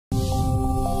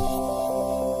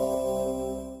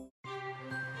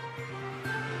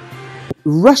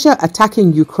Russia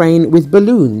attacking Ukraine with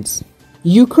balloons.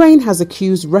 Ukraine has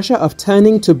accused Russia of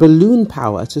turning to balloon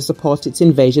power to support its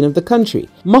invasion of the country.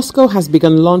 Moscow has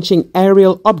begun launching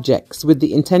aerial objects with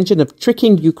the intention of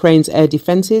tricking Ukraine's air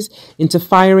defenses into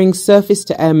firing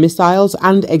surface-to-air missiles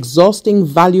and exhausting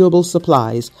valuable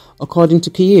supplies, according to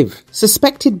Kyiv.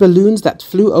 Suspected balloons that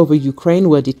flew over Ukraine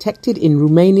were detected in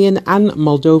Romanian and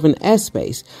Moldovan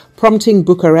airspace, prompting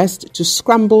Bucharest to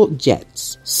scramble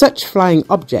jets. Such flying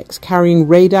objects carrying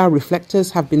radar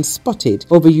reflectors have been spotted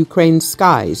over Ukraine's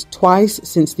skies twice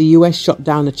since the US shot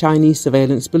down a Chinese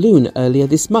surveillance balloon earlier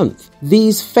this month.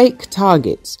 These fake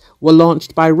targets were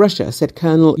launched by Russia, said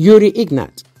Colonel Yuri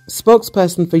Ignat,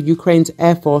 spokesperson for Ukraine's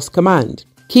Air Force Command.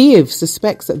 Kyiv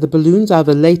suspects that the balloons are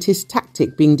the latest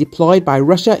tactic being deployed by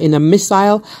Russia in a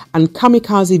missile and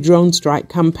kamikaze drone strike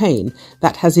campaign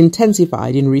that has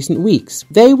intensified in recent weeks.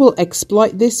 They will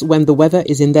exploit this when the weather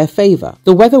is in their favor.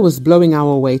 The weather was blowing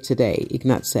our way today,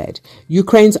 Ignat said.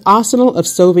 Ukraine's arsenal of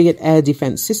Soviet air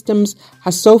defense systems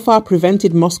has so far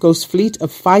prevented Moscow's fleet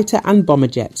of fighter and bomber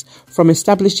jets from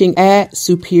establishing air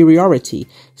superiority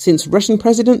since Russian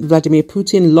President Vladimir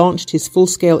Putin launched his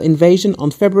full-scale invasion on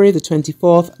February the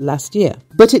 24th last year.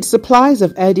 But its supplies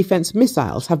of air defense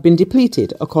missiles have been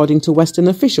depleted, according to Western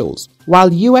officials.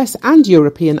 While US and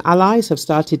European allies have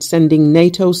started sending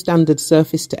NATO standard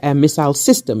surface-to-air missile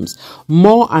systems,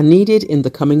 more are needed in the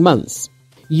coming months.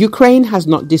 Ukraine has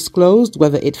not disclosed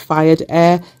whether it fired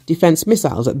air defense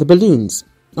missiles at the balloons.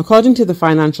 According to the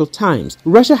Financial Times,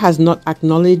 Russia has not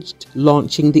acknowledged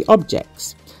launching the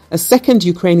objects. A second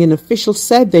Ukrainian official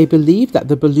said they believe that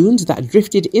the balloons that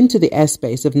drifted into the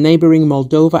airspace of neighbouring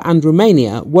Moldova and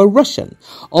Romania were Russian,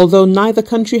 although neither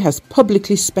country has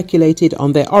publicly speculated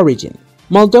on their origin.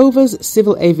 Moldova's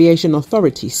Civil Aviation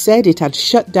Authority said it had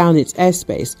shut down its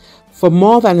airspace for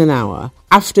more than an hour,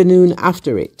 afternoon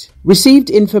after it received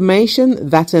information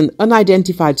that an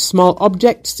unidentified small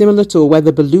object similar to a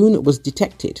weather balloon was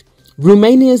detected.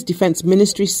 Romania's defense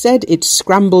ministry said it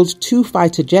scrambled 2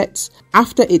 fighter jets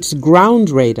after its ground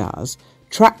radars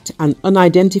tracked an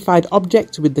unidentified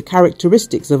object with the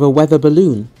characteristics of a weather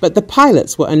balloon, but the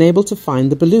pilots were unable to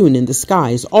find the balloon in the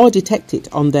skies or detect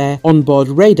it on their onboard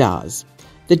radars.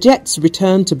 The jets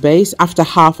returned to base after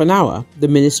half an hour, the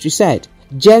ministry said.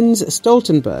 Jens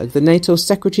Stoltenberg, the NATO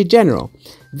Secretary General,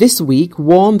 this week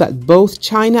warned that both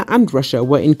China and Russia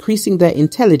were increasing their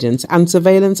intelligence and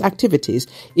surveillance activities,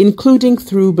 including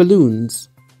through balloons.